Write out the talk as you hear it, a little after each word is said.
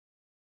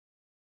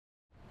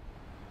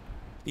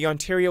The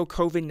Ontario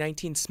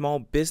COVID-19 Small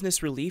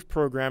Business Relief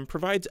Program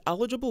provides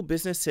eligible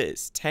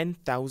businesses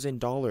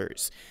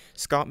 $10,000.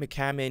 Scott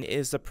McCammon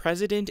is the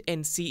president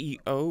and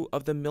CEO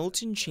of the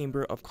Milton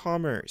Chamber of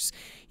Commerce.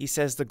 He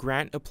says the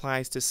grant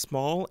applies to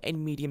small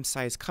and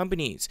medium-sized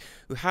companies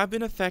who have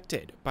been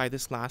affected by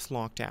this last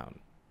lockdown.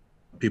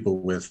 People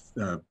with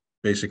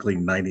basically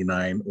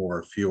 99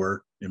 or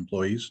fewer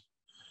employees.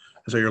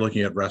 So you're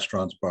looking at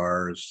restaurants,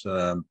 bars,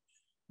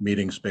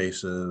 meeting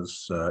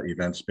spaces,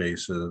 event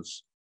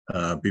spaces,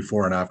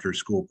 before and after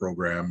school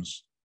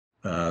programs.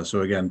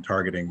 So again,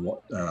 targeting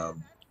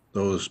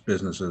those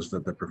businesses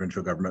that the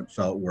provincial government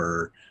felt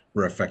were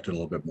affected a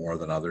little bit more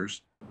than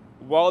others.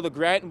 While the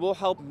grant will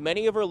help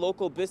many of our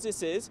local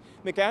businesses,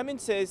 McCammon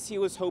says he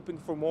was hoping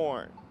for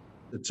more.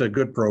 It's a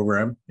good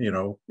program.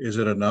 Is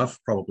it enough?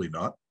 Probably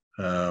not.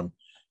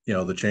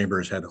 The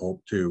chambers had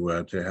hoped to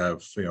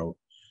have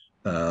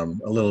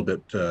a little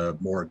bit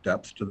more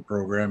depth to the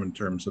program in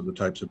terms of the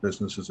types of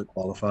businesses that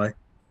qualify.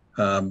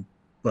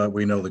 But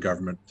we know the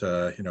government,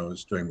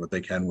 is doing what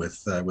they can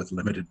with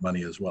limited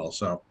money as well.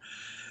 So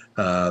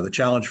the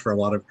challenge for a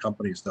lot of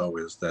companies, though,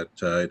 is that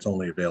it's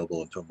only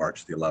available until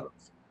March the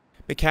 11th.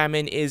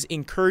 McCammon is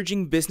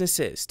encouraging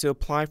businesses to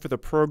apply for the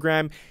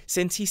program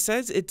since he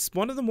says it's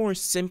one of the more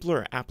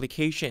simpler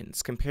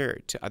applications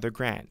compared to other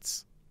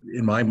grants.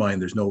 In my mind,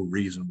 there's no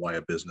reason why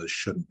a business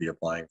shouldn't be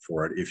applying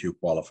for it if you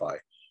qualify.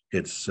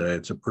 It's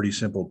a pretty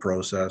simple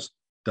process,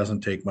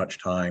 doesn't take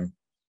much time.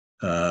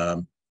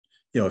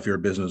 If you're a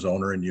business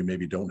owner and you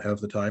maybe don't have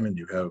the time and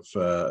you have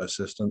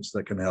assistants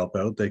that can help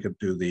out, they could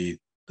do the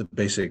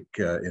basic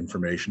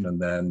information,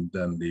 and then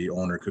the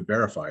owner could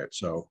verify it.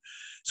 So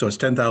it's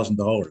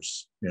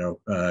 $10,000.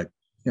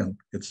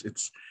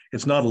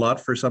 It's not a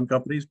lot for some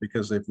companies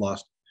because they've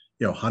lost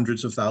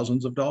hundreds of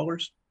thousands of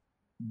dollars,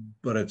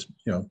 but it's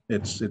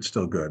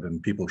still good,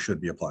 and people should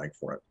be applying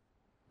for it.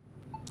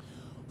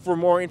 For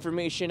more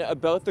information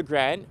about the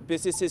grant,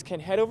 businesses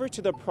can head over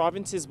to the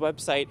province's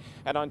website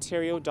at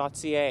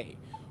ontario.ca.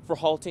 For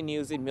Halton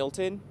News in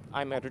Milton,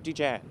 I'm Edward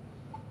Dejan.